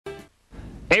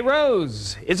A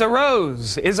rose is a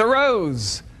rose is a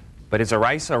rose, but is a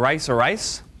rice a rice a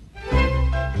rice?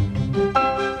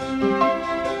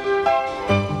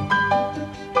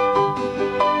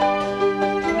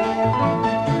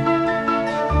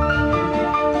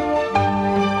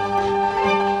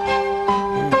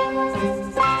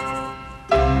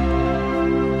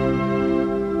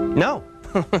 No.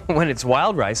 When it's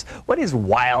wild rice, what is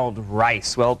wild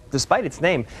rice? Well, despite its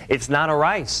name, it's not a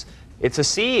rice. It's a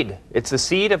seed. It's the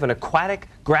seed of an aquatic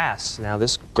grass. Now,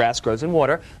 this grass grows in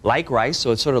water, like rice, so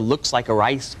it sort of looks like a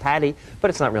rice paddy, but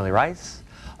it's not really rice.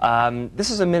 This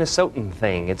is a Minnesotan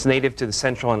thing. It's native to the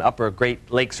central and upper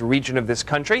Great Lakes region of this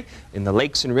country, in the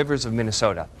lakes and rivers of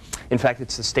Minnesota. In fact,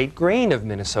 it's the state grain of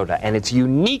Minnesota, and it's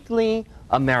uniquely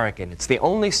American. It's the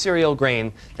only cereal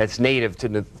grain that's native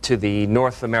to the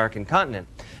North American continent.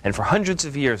 And for hundreds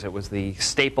of years, it was the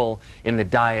staple in the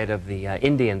diet of the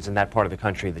Indians in that part of the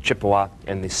country, the Chippewa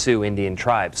and the Sioux Indian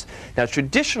tribes. Now,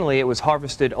 traditionally, it was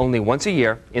harvested only once a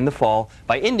year in the fall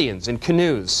by Indians in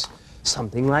canoes,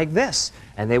 something like this.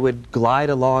 And they would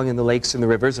glide along in the lakes and the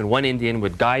rivers, and one Indian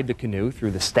would guide the canoe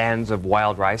through the stands of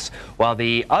wild rice, while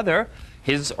the other,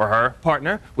 his or her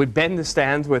partner, would bend the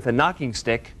stands with a knocking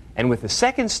stick, and with a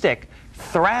second stick,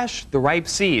 thrash the ripe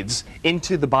seeds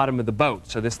into the bottom of the boat.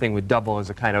 So this thing would double as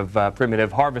a kind of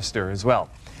primitive harvester as well.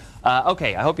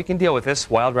 Okay, I hope you can deal with this.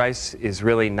 Wild rice is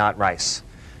really not rice.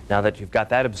 Now that you've got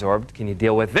that absorbed, can you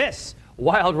deal with this?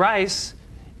 Wild rice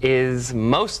is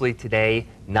mostly today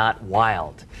not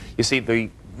wild. You see, the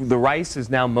rice is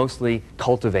now mostly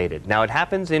cultivated. Now, it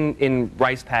happens in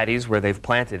rice paddies where they've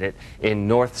planted it in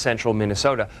north-central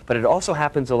Minnesota, but it also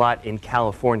happens a lot in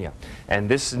California. And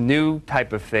this new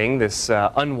type of thing, this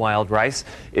unwild rice,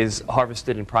 is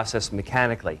harvested and processed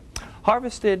mechanically.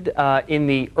 Harvested in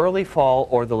the early fall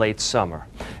or the late summer.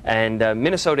 And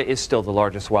Minnesota is still the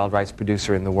largest wild rice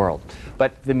producer in the world.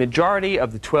 But the majority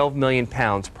of the 12 million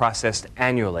pounds processed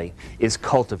annually is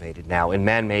cultivated now in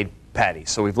man-made paddies.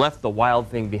 So we've left the wild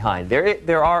thing behind.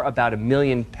 There are about 1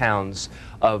 million pounds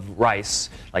of rice,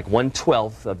 like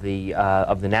 1/12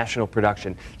 of the national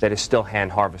production, that is still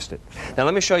hand harvested. Now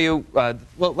let me show you, well,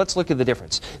 let's look at the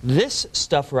difference. This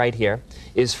stuff right here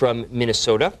is from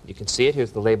Minnesota. You can see it.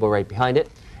 Here's the label right behind it.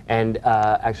 And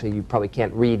actually, you probably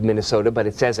can't read Minnesota, but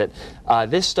it says it.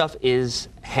 This stuff is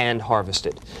hand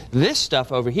harvested. This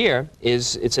stuff over here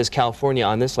it says California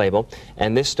on this label,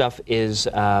 and this stuff is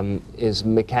not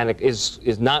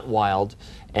wild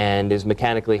and is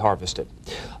mechanically harvested.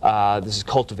 This is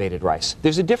cultivated rice.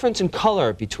 There's a difference in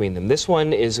color between them. This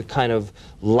one is a kind of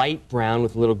light brown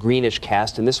with a little greenish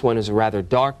cast, and this one is a rather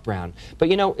dark brown. But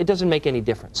you know, it doesn't make any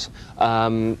difference.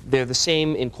 They're the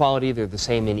same in quality, they're the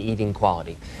same in eating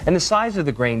quality. And the size of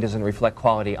the grain doesn't reflect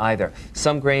quality either.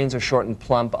 Some grains are short and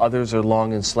plump, others are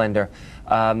long and slender.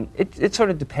 It sort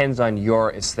of depends on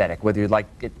your aesthetic, whether you'd like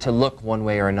it to look one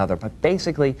way or another. But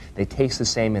basically, they taste the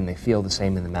same and they feel the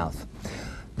same in the mouth.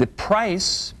 The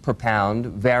price per pound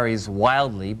varies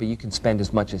wildly, but you can spend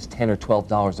as much as $10 or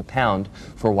 $12 a pound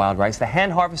for wild rice. The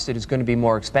hand harvested is going to be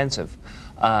more expensive.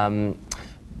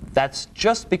 That's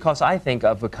just because I think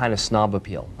of a kind of snob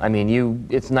appeal. I mean,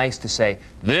 it's nice to say,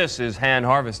 this is hand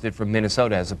harvested from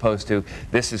Minnesota, as opposed to,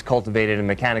 this is cultivated and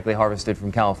mechanically harvested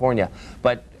from California.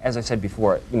 But as I said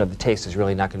before, you know, the taste is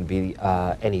really not going to be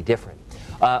any different.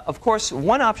 Of course,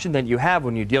 one option that you have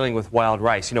when you're dealing with wild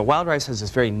rice, you know, wild rice has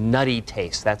this very nutty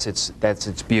taste. That's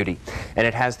its beauty. And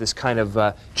it has this kind of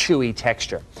chewy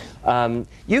texture.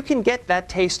 You can get that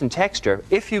taste and texture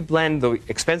if you blend the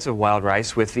expensive wild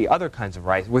rice with the other kinds of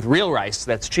rice, with real rice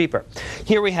that's cheaper.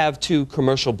 Here we have two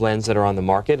commercial blends that are on the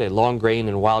market, a long grain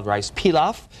and wild rice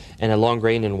pilaf and a long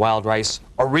grain and wild rice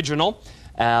original.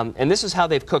 And this is how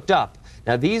they've cooked up.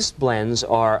 Now, these blends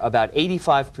are about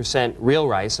 85% real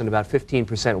rice and about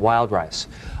 15% wild rice.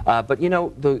 But, you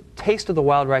know, the taste of the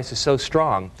wild rice is so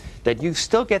strong that you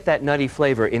still get that nutty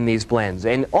flavor in these blends.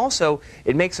 And also,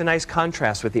 it makes a nice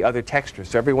contrast with the other textures.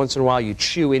 So every once in a while, you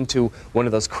chew into one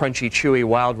of those crunchy, chewy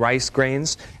wild rice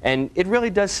grains, and it really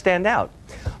does stand out.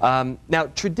 Now,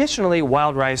 traditionally,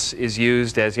 wild rice is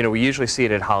used as, you know, we usually see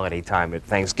it at holiday time, at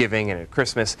Thanksgiving and at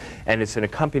Christmas, and it's an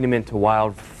accompaniment to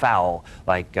wild fowl,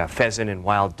 like pheasant and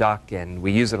wild duck, and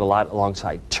we use it a lot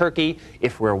alongside turkey,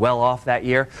 if we're well off that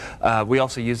year. We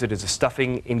also use it as a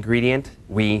stuffing ingredient,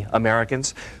 we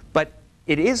Americans, but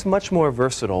it is much more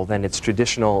versatile than its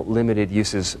traditional limited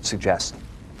uses suggest.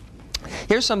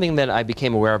 Here's something that I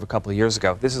became aware of a couple of years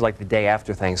ago. This is like the day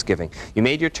after Thanksgiving. You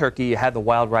made your turkey, you had the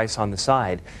wild rice on the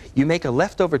side. You make a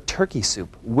leftover turkey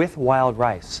soup with wild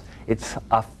rice. It's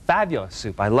a fabulous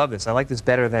soup. I love this. I like this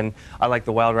better than I like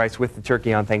the wild rice with the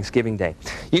turkey on Thanksgiving Day.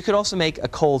 You could also make a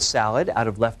cold salad out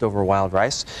of leftover wild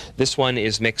rice. This one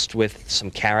is mixed with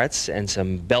some carrots and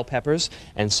some bell peppers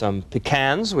and some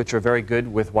pecans, which are very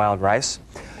good with wild rice.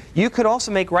 You could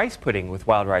also make rice pudding with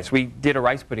wild rice. We did a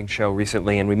rice pudding show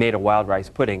recently, and we made a wild rice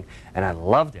pudding, and I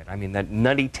loved it. I mean, that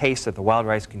nutty taste that the wild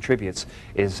rice contributes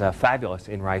is fabulous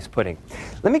in rice pudding.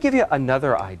 Let me give you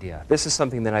another idea. This is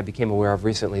something that I became aware of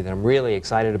recently that I'm really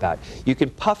excited about. You can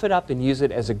puff it up and use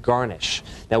it as a garnish.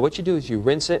 Now, what you do is you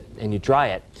rinse it and you dry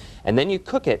it, and then you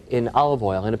cook it in olive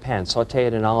oil in a pan, saute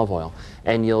it in olive oil.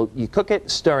 And you cook it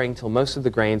stirring till most of the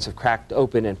grains have cracked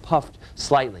open and puffed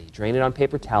slightly. Drain it on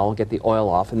paper towel, get the oil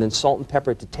off, and then salt and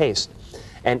pepper it to taste.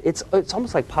 And it's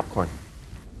almost like popcorn.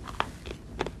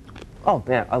 Oh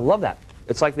man, I love that.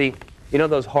 It's like you know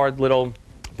those hard little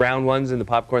brown ones in the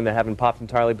popcorn that haven't popped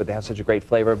entirely, but they have such a great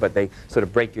flavor, but they sort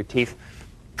of break your teeth.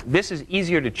 This is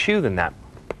easier to chew than that.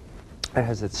 It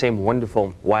has that same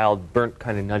wonderful, wild, burnt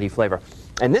kind of nutty flavor.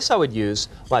 And this I would use,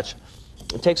 watch,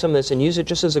 take some of this and use it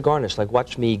just as a garnish. Like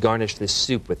watch me garnish this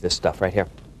soup with this stuff right here.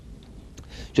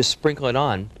 Just sprinkle it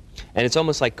on, and it's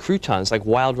almost like croutons, like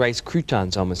wild rice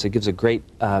croutons almost. It gives a great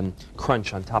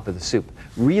crunch on top of the soup.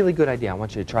 Really good idea. I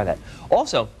want you to try that.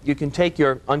 Also, you can take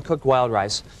your uncooked wild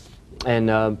rice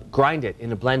and grind it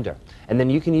in a blender. And then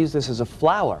you can use this as a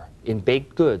flour in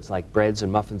baked goods like breads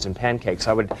and muffins and pancakes.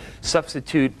 I would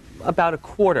substitute about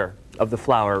 1/4 of the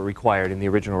flour required in the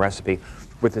original recipe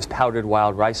with this powdered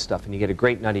wild rice stuff, and you get a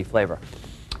great nutty flavor.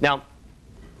 Now,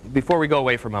 before we go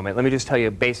away for a moment, let me just tell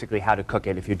you basically how to cook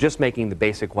it if you're just making the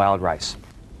basic wild rice.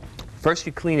 First,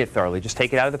 you clean it thoroughly. Just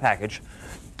take it out of the package.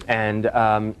 And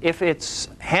if it's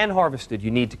hand-harvested, you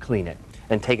need to clean it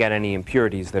and take out any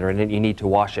impurities that are in it. You need to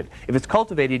wash it. If it's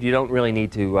cultivated, you don't really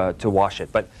need to wash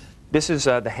it. But this is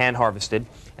the hand-harvested,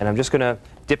 and I'm just going to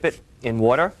dip it in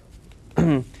water,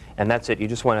 and that's it. You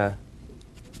just want to,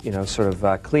 you know, sort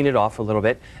of clean it off a little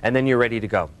bit, and then you're ready to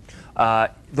go.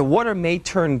 The water may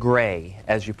turn gray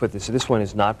as you put this. So this one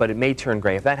is not, but it may turn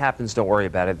gray. If that happens, don't worry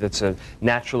about it. That's a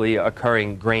naturally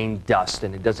occurring grain dust,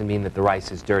 and it doesn't mean that the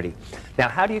rice is dirty. Now,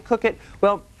 how do you cook it?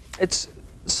 Well, it's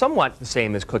somewhat the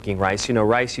same as cooking rice. You know,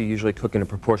 rice you usually cook in a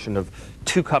proportion of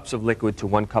 2 cups of liquid to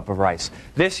 1 cup of rice.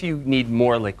 This you need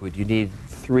more liquid. You need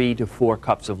 3 to 4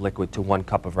 cups of liquid to 1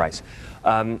 cup of rice.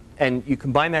 And you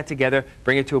combine that together,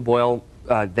 bring it to a boil,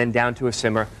 then down to a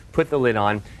simmer, put the lid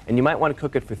on, and you might want to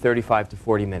cook it for 35 to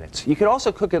 40 minutes. You could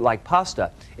also cook it like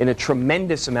pasta in a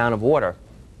tremendous amount of water.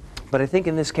 But I think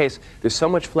in this case, there's so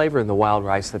much flavor in the wild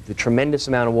rice that the tremendous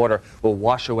amount of water will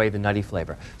wash away the nutty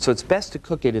flavor. So it's best to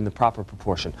cook it in the proper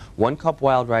proportion. 1 cup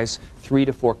wild rice, 3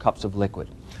 to 4 cups of liquid.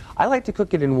 I like to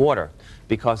cook it in water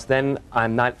because then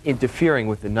I'm not interfering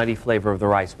with the nutty flavor of the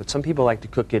rice. But some people like to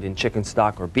cook it in chicken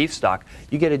stock or beef stock.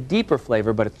 You get a deeper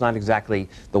flavor, but it's not exactly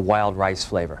the wild rice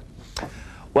flavor.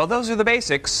 Well, those are the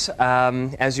basics.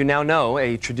 As you now know,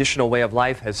 a traditional way of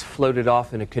life has floated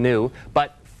off in a canoe.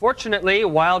 But fortunately,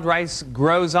 wild rice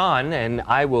grows on, and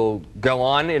I will go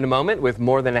on in a moment with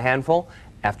more than a handful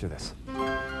after this.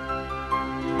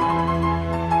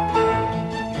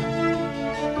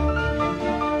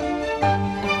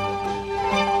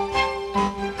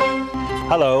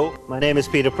 Hello, my name is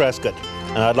Peter Prescott,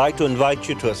 and I'd like to invite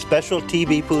you to a special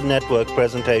TV Food Network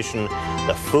presentation,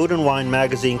 the Food and Wine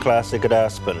Magazine Classic at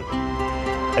Aspen.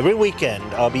 Every weekend,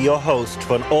 I'll be your host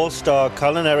for an all-star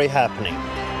culinary happening.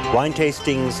 Wine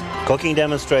tastings, cooking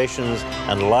demonstrations,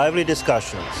 and lively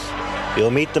discussions.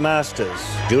 You'll meet the masters,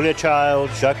 Julia Child,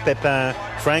 Jacques Pepin,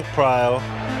 Frank Pryle,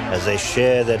 as they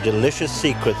share their delicious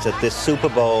secrets at this Super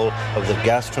Bowl of the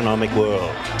gastronomic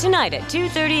world. Tonight at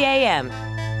 2:30 a.m.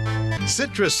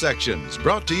 Citrus Sections,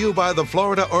 brought to you by the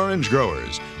Florida Orange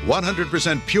Growers.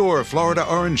 100% pure Florida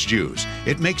orange juice.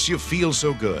 It makes you feel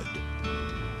so good.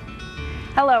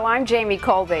 Hello, I'm Jamie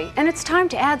Colby, and it's time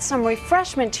to add some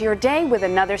refreshment to your day with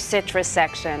another Citrus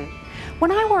Section.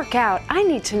 When I work out, I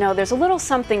need to know there's a little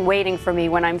something waiting for me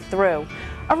when I'm through,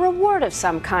 a reward of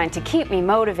some kind to keep me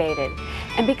motivated.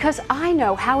 And because I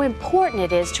know how important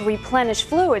it is to replenish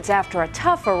fluids after a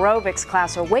tough aerobics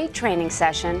class or weight training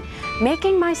session,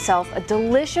 making myself a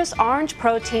delicious orange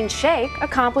protein shake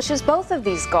accomplishes both of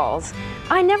these goals.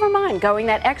 I never mind going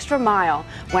that extra mile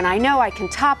when I know I can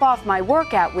top off my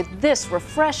workout with this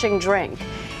refreshing drink.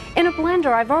 In a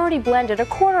blender, I've already blended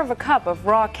 1/4 cup of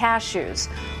raw cashews,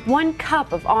 1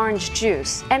 cup of orange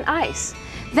juice, and ice.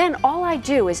 Then all I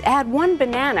do is add 1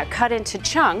 banana cut into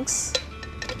chunks,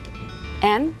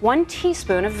 and 1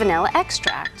 teaspoon of vanilla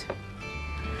extract.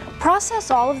 Process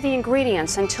all of the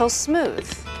ingredients until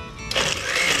smooth.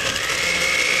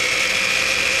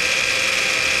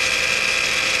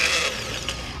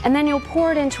 And then you'll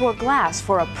pour it into a glass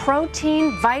for a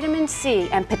protein, vitamin C,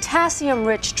 and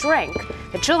potassium-rich drink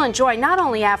that you'll enjoy not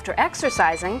only after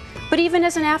exercising, but even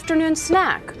as an afternoon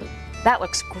snack. That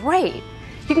looks great.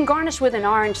 You can garnish with an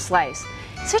orange slice.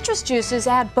 Citrus juices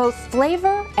add both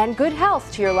flavor and good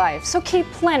health to your life, so keep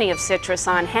plenty of citrus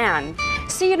on hand.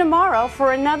 See you tomorrow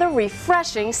for another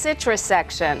refreshing citrus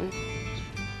section.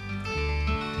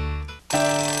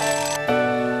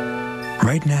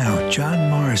 Right now, John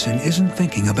Morrison isn't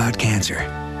thinking about cancer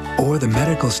or the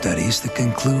medical studies that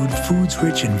conclude foods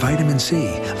rich in vitamin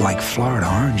C, like Florida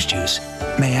orange juice,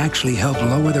 may actually help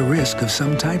lower the risk of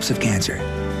some types of cancer.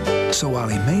 So while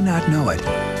he may not know it,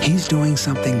 he's doing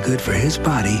something good for his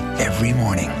body every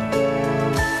morning.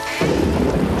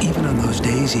 Even on those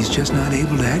days he's just not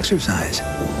able to exercise.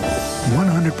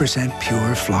 100%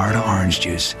 pure Florida orange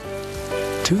juice.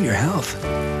 To your health.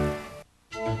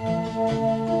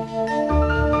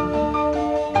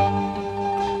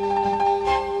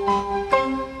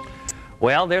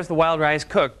 Well, there's the wild rice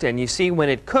cooked, and you see when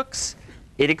it cooks,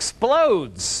 it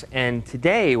explodes. And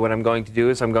today what I'm going to do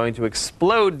is I'm going to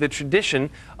explode the tradition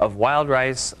of wild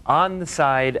rice on the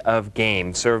side of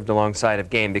game, served alongside of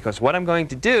game, because what I'm going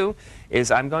to do is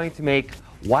I'm going to make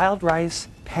wild rice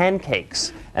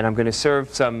pancakes, and I'm going to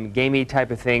serve some gamey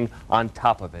type of thing on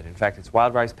top of it. In fact, it's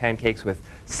wild rice pancakes with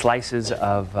slices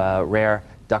of rare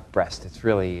duck breast. It's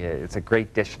really, it's a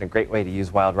great dish and a great way to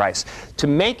use wild rice. To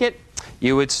make it,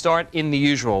 you would start in the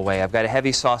usual way. I've got a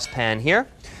heavy saucepan here,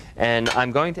 and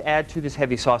I'm going to add to this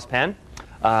heavy saucepan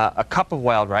a cup of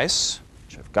wild rice,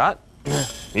 which I've got. I'm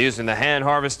using the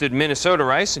hand-harvested Minnesota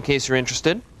rice, in case you're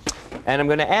interested. And I'm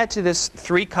going to add to this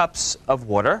 3 cups of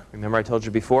water. Remember I told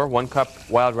you before, 1 cup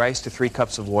wild rice to 3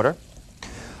 cups of water.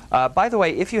 By the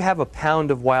way, if you have a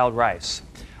pound of wild rice,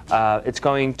 it's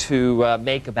going to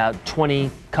make about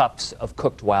 20 cups of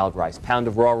cooked wild rice. Pound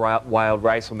of raw wild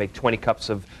rice will make 20 cups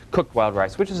of cooked wild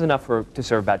rice, which is enough to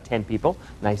serve about 10 people.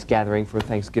 Nice gathering for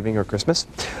Thanksgiving or Christmas.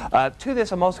 To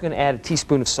this, I'm also going to add a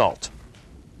teaspoon of salt.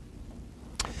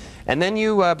 And then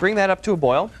you bring that up to a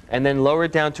boil, and then lower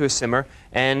it down to a simmer,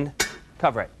 and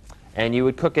cover it. And you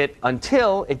would cook it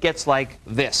until it gets like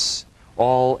this.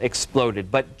 All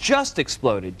exploded, but just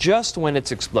exploded, just when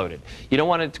it's exploded. You don't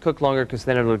want it to cook longer because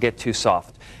then it'll get too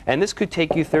soft. And this could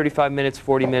take you 35 minutes,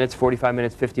 40 minutes, 45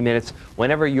 minutes, 50 minutes.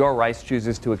 Whenever your rice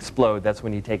chooses to explode, that's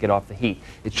when you take it off the heat.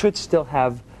 It should still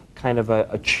have kind of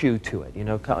a chew to it, you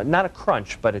know, not a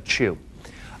crunch, but a chew.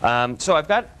 So I've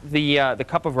got the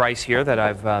cup of rice here that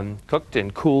I've cooked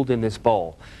and cooled in this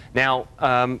bowl. Now,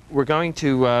 we're going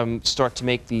to start to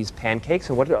make these pancakes,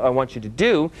 and what I want you to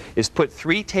do is put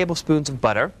 3 tablespoons of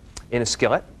butter in a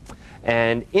skillet,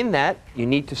 and in that you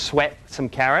need to sweat some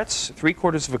carrots,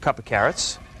 3/4 of a cup of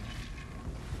carrots,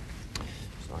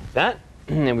 just like that.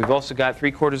 And we've also got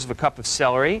 3/4 of a cup of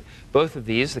celery. Both of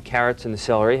these, the carrots and the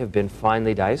celery, have been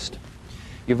finely diced.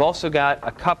 You've also got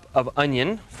a cup of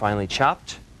onion, finely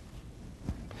chopped,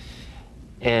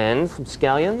 and some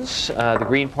scallions, the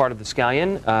green part of the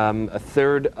scallion,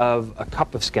 1/3 of a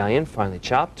cup of scallion, finely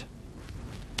chopped.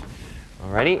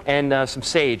 Alrighty, and some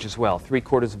sage as well,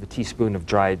 3/4 of a teaspoon of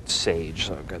dried sage.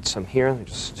 So I've got some here. Let me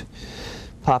just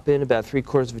pop in about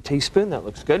 3/4 of a teaspoon. That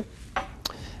looks good.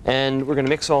 And we're going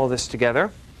to mix all of this together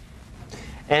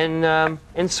and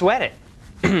sweat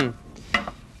it.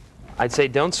 I'd say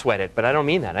don't sweat it, but I don't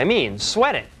mean that. I mean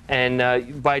sweat it. And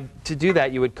to do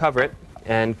that, you would cover it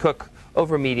and cook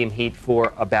over medium heat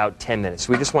for about 10 minutes.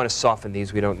 We just want to soften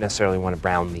these. We don't necessarily want to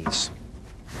brown these.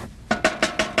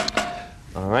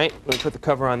 All right, let me put the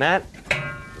cover on that.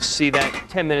 See that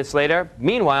 10 minutes later.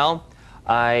 Meanwhile,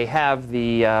 I have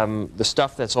the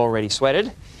stuff that's already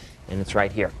sweated, and it's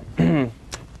right here.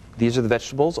 These are the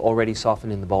vegetables already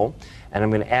softened in the bowl, and I'm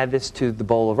going to add this to the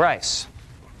bowl of rice.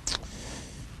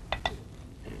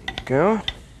 There you go.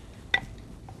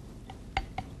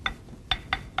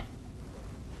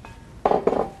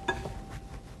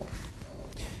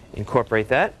 Incorporate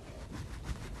that,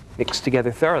 mix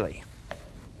together thoroughly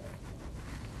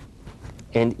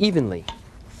and evenly.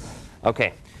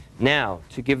 Okay, now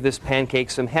to give this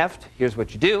pancake some heft, here's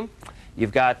what you do.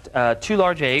 You've got 2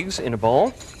 large eggs in a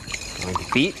bowl, going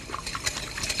to beat.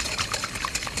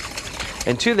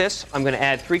 And to this, I'm going to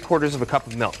add 3/4 of a cup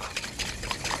of milk.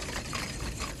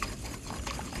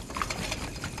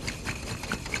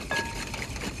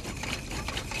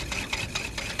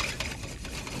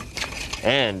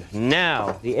 And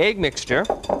now the egg mixture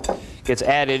gets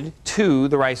added to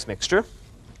the rice mixture.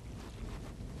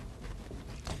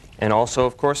 And also,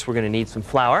 of course, we're going to need some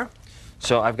flour.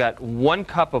 So I've got 1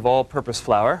 cup of all-purpose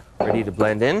flour ready to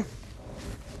blend in.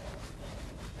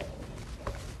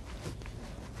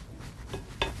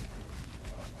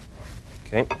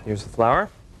 Okay, here's the flour.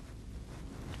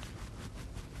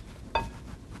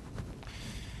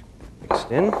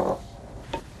 Mixed in.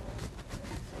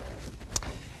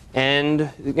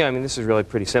 And, you know, I mean, this is really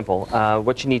pretty simple.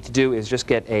 What you need to do is just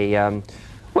get a,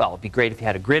 well, it'd be great if you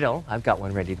had a griddle. I've got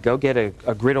one ready to go. Get a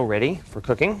griddle ready for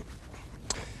cooking.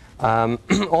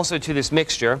 Also, to this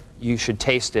mixture, you should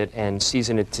taste it and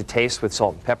season it to taste with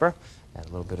salt and pepper. Add a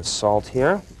little bit of salt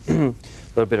here, a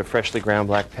little bit of freshly ground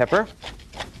black pepper.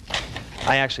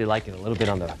 I actually like it a little bit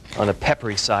on the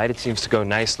peppery side. It seems to go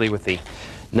nicely with the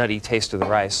nutty taste of the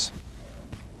rice.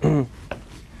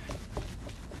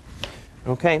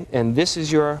 Okay, and this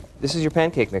is your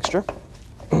pancake mixture.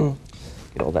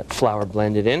 Get all that flour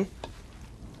blended in.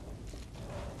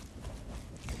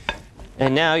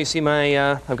 And now you see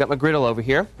I've got my griddle over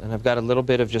here, and I've got a little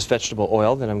bit of just vegetable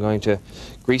oil that I'm going to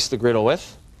grease the griddle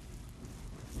with.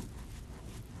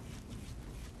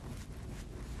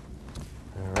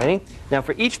 Alrighty. Now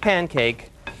for each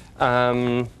pancake,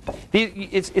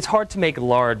 it's hard to make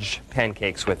large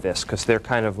pancakes with this because they're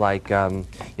kind of like, you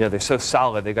know, they're so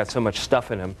solid, they've got so much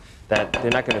stuff in them that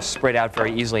they're not going to spread out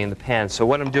very easily in the pan. So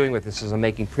what I'm doing with this is I'm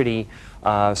making pretty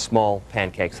small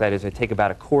pancakes. That is, I take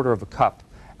about 1/4 cup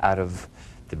out of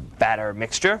the batter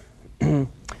mixture. And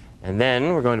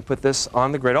then we're going to put this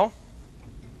on the griddle.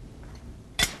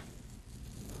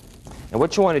 And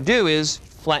what you want to do is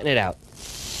flatten it out.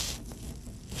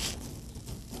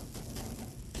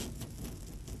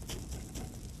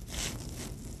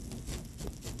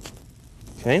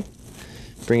 Okay,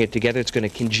 bring it together. It's going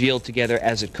to congeal together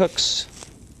as it cooks.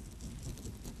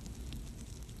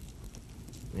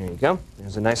 There you go.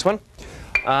 There's a nice one.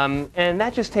 And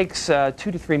that just takes 2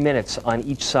 to 3 minutes on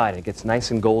each side. It gets nice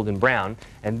and golden brown.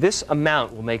 And this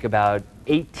amount will make about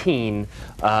 18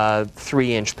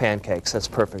 3-inch pancakes. That's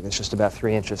perfect. It's just about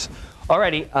 3 inches.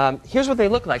 Alrighty, here's what they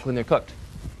look like when they're cooked.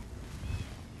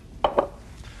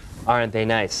 Aren't they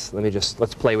nice?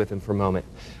 Let's play with them for a moment.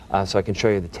 So I can show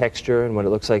you the texture and what it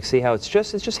looks like. See how it's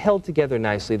just held together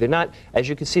nicely. They're not, as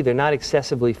you can see, they're not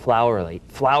excessively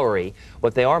flowery.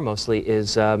 What they are mostly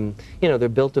is, you know, they're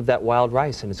built of that wild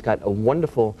rice, and it's got a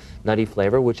wonderful nutty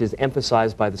flavor, which is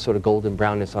emphasized by the sort of golden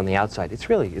brownness on the outside. It's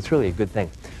really a good thing.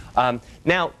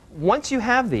 Now, once you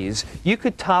have these, you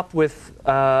could top with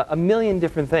a million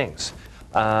different things.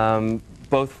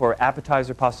 Both for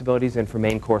appetizer possibilities and for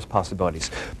main course possibilities.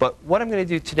 But what I'm going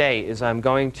to do today is I'm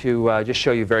going to just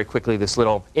show you very quickly this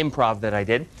little improv that I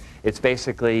did. It's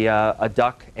basically a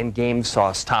duck and game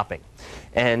sauce topping.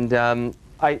 And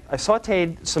I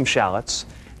sauteed some shallots,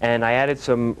 and I added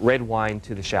some red wine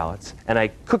to the shallots, and I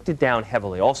cooked it down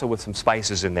heavily, also with some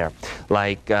spices in there,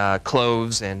 like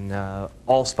cloves and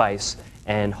allspice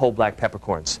and whole black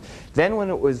peppercorns. Then when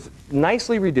it was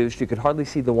nicely reduced, you could hardly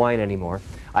see the wine anymore,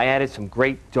 I added some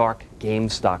great dark game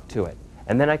stock to it.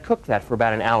 And then I cooked that for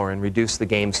about an hour and reduced the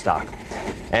game stock.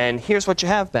 And here's what you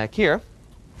have back here.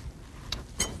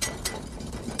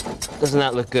 Doesn't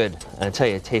that look good? And I tell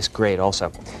you, it tastes great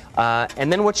also.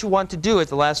 And then what you want to do at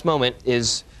the last moment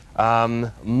is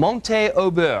monter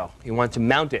au beurre. You want to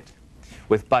mount it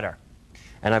with butter.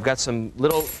 And I've got some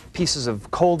little pieces of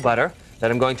cold butter that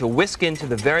I'm going to whisk into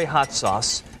the very hot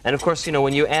sauce. And of course, you know,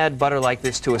 when you add butter like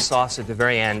this to a sauce at the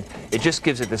very end, it just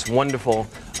gives it this wonderful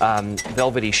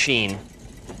velvety sheen.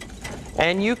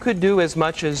 And you could do as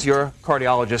much as your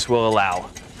cardiologist will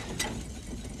allow.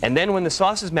 And then when the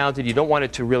sauce is mounted, you don't want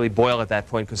it to really boil at that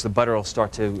point because the butter will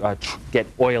start to get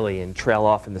oily and trail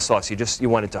off in the sauce. You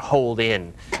want it to hold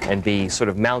in and be sort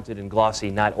of mounted and glossy,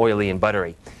 not oily and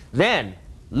buttery. Then,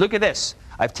 look at this.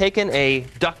 I've taken a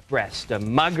duck breast, a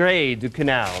magret du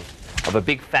canal, of a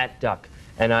big fat duck,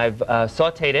 and I've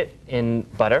sauteed it in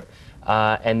butter,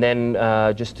 and then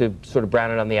just to sort of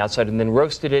brown it on the outside, and then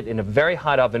roasted it in a very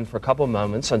hot oven for a couple of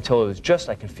moments until it was just,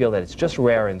 I can feel that it's just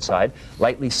rare inside,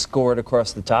 lightly scored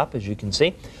across the top, as you can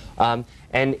see. And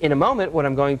in a moment, what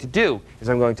I'm going to do is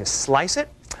I'm going to slice it,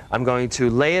 I'm going to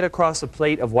lay it across a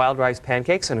plate of wild rice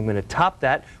pancakes, and I'm going to top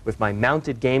that with my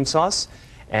mounted game sauce.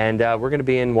 And we're going to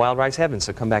be in wild rice heaven,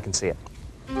 so come back and see it.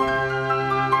 Look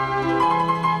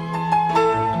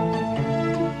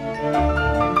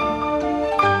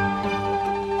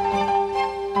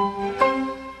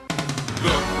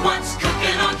what's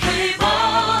cooking on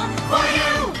cable for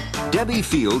you. Debbie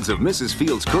Fields of Mrs.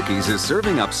 Fields Cookies is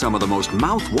serving up some of the most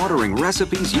mouth-watering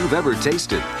recipes you've ever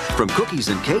tasted. From cookies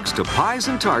and cakes to pies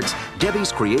and tarts,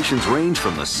 Debbie's creations range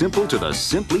from the simple to the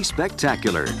simply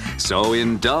spectacular. So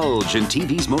indulge in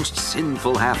TV's most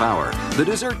sinful half hour, The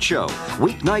Dessert Show,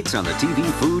 weeknights on the TV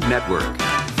Food Network.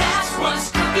 That's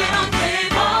what's cooking on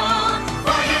cable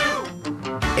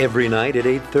for you. Every night at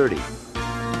 8:30.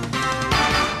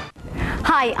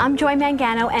 Hi, I'm Joy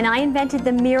Mangano, and I invented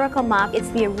the Miracle Mop. It's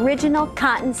the original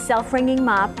cotton self-wringing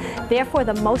mop. Therefore,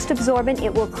 the most absorbent.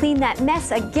 It will clean that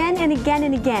mess again and again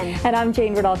and again. And I'm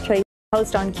Jane Rudolph-Tracy,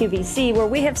 host on QVC, where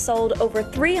we have sold over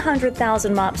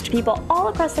 300,000 mops to people all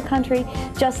across the country,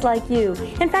 just like you.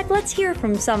 In fact, let's hear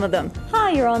from some of them.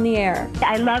 Hi, you're on the air.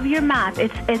 I love your mop.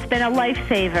 It's been a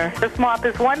lifesaver. This mop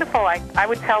is wonderful. I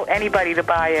would tell anybody to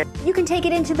buy it. You can take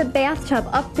it into the bathtub,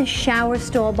 up the shower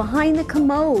stall, behind the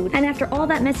commode. And after all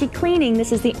that messy cleaning,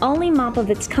 this is the only mop of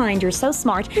its kind. You're so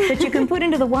smart that you can put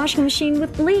into the washing machine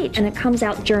with bleach, and it comes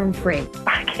out germ-free.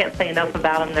 I can't say enough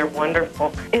about them. They're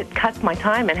wonderful. It cuts my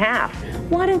time in half.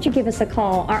 Why don't you give us a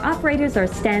call? Our operators are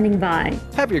standing by.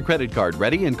 Have your credit card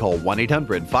ready and call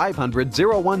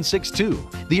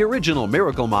 1-800-500-0162. The original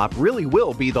Miracle Mop really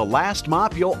will be the last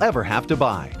mop you'll ever have to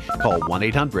buy. Call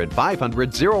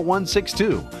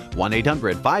 1-800-500-0162.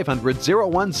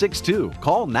 1-800-500-0162.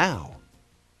 Call now.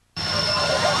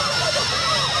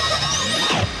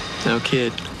 Now,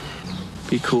 kid,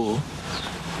 be cool.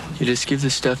 You just give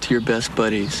this stuff to your best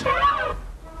buddies.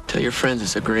 Tell your friends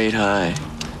it's a great high.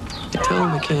 Tell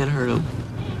them it can't hurt them.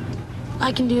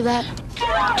 I can do that.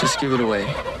 Just give it away.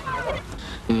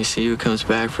 And you see who comes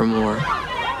back for more.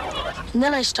 And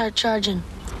then I start charging.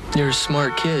 You're a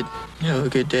smart kid. You have a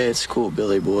good day at school,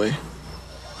 Billy boy.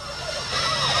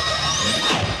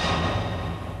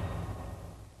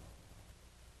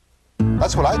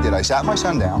 That's what I did. I sat my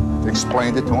son down,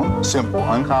 explained it to him, simple,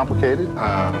 uncomplicated.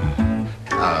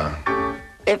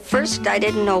 At first, I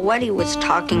didn't know what he was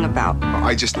talking about.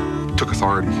 I just took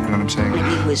authority, you know what I'm saying?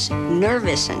 He was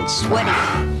nervous and sweaty.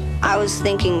 I was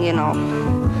thinking, you know,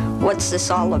 what's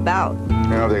this all about? You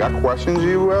know, if they got questions,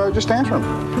 you just answer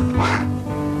them.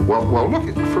 Well, look,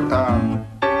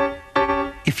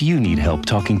 If you need help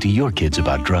talking to your kids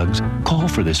about drugs, call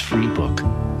for this free book.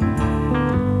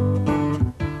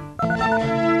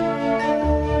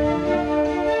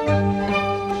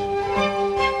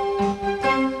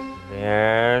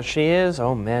 There she is.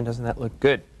 Oh man, doesn't that look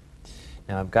good?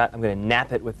 Now I'm going to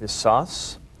nap it with this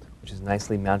sauce, which is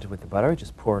nicely mounted with the butter.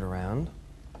 Just pour it around.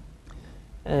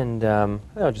 And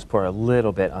I'll just pour a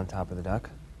little bit on top of the duck.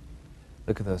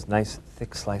 Look at those nice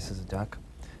thick slices of duck.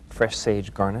 Fresh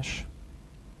sage garnish.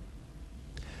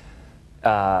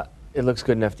 It looks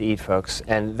good enough to eat, folks.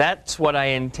 And that's what I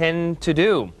intend to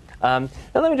do. Now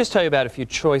let me just tell you about a few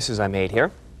choices I made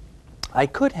here. I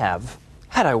could have,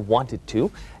 had I wanted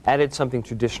to, added something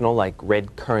traditional like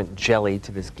red currant jelly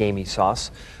to this gamey sauce,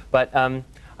 but I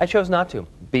chose not to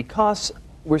because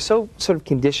we're so sort of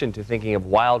conditioned to thinking of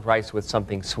wild rice with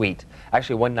something sweet.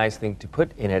 Actually, one nice thing to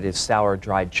put in it is sour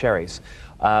dried cherries.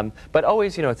 But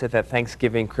always, you know, it's at that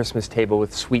Thanksgiving, Christmas table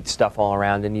with sweet stuff all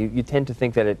around, and you tend to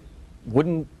think that it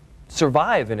wouldn't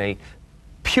survive in a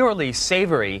purely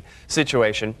savory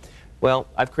situation. Well,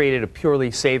 I've created a purely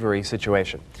savory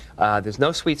situation. There's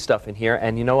no sweet stuff in here,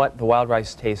 and you know what? The wild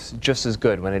rice tastes just as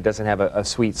good when it doesn't have a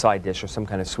sweet side dish or some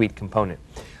kind of sweet component.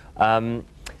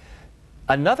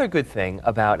 Another good thing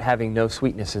about having no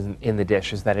sweetness in the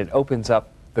dish is that it opens up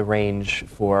the range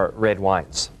for red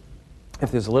wines.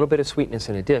 If there's a little bit of sweetness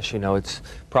in a dish, you know, it's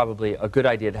probably a good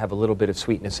idea to have a little bit of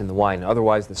sweetness in the wine.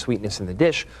 Otherwise, the sweetness in the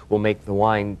dish will make the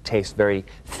wine taste very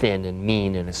thin and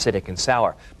mean and acidic and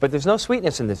sour. But there's no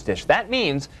sweetness in this dish. That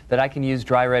means that I can use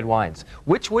dry red wines,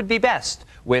 which would be best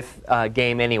with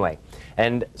game anyway.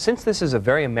 And since this is a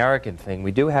very American thing,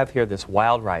 we do have here this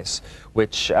wild rice,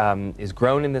 which is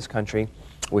grown in this country,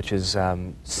 which is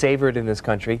savored in this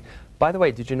country. By the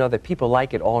way, did you know that people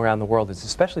like it all around the world? It's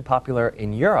especially popular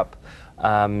in Europe,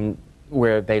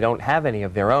 where they don't have any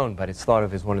of their own, but it's thought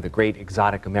of as one of the great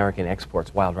exotic American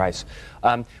exports, wild rice.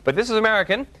 But this is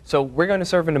American, so we're going to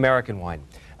serve an American wine.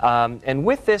 And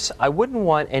with this, I wouldn't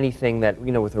want anything that,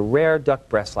 you know, with a rare duck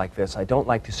breast like this, I don't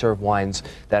like to serve wines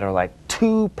that are like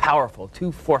too powerful,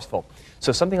 too forceful.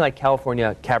 So something like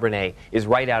California Cabernet is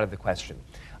right out of the question.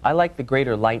 I like the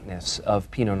greater lightness of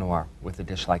Pinot Noir with a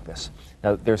dish like this.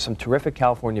 Now, there's some terrific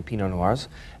California Pinot Noirs,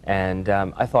 and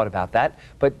I thought about that.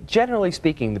 But generally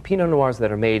speaking, the Pinot Noirs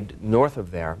that are made north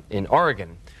of there in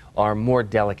Oregon are more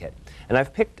delicate. And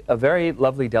I've picked a very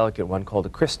lovely delicate one called a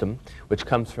Cristom, which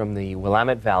comes from the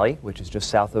Willamette Valley, which is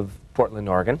just south of Portland,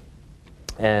 Oregon.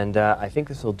 And I think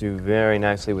this will do very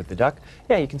nicely with the duck.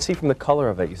 Yeah, you can see from the color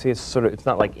of it. You see it's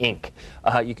not like ink.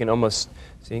 You can almost,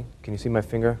 see, can you see my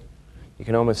finger? You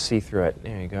can almost see through it.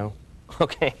 There you go.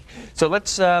 Okay, so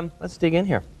let's dig in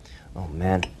here. Oh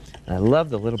man, I love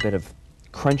the little bit of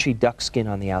crunchy duck skin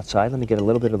on the outside. Let me get a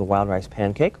little bit of the wild rice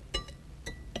pancake.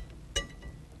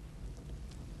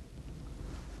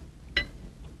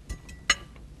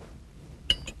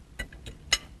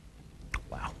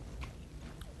 Wow.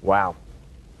 Wow.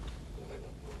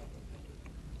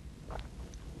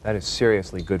 That is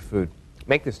seriously good food.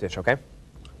 Make this dish, okay?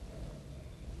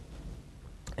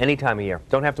 Any time of year.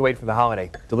 Don't have to wait for the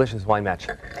holiday. Delicious wine match.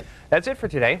 That's it for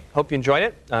today. Hope you enjoyed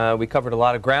it. We covered a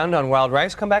lot of ground on wild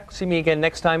rice. Come back, see me again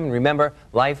next time. And remember,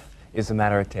 life is a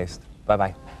matter of taste.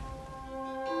 Bye-bye.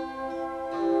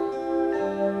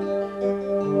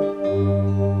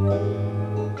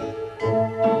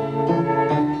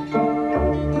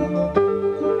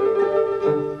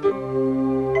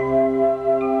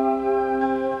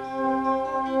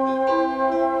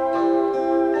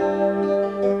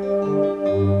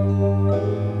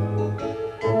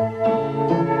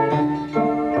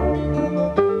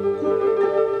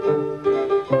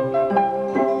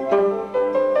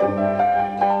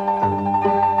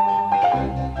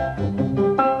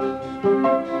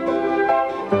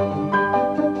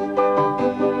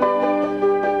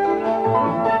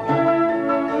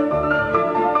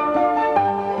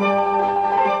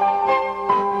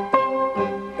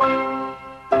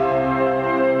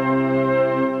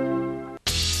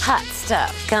 Hot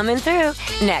stuff coming through.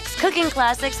 Next, Cooking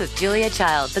Classics with Julia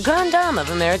Child, the grande dame of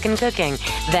American cooking.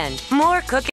 Then, more cooking.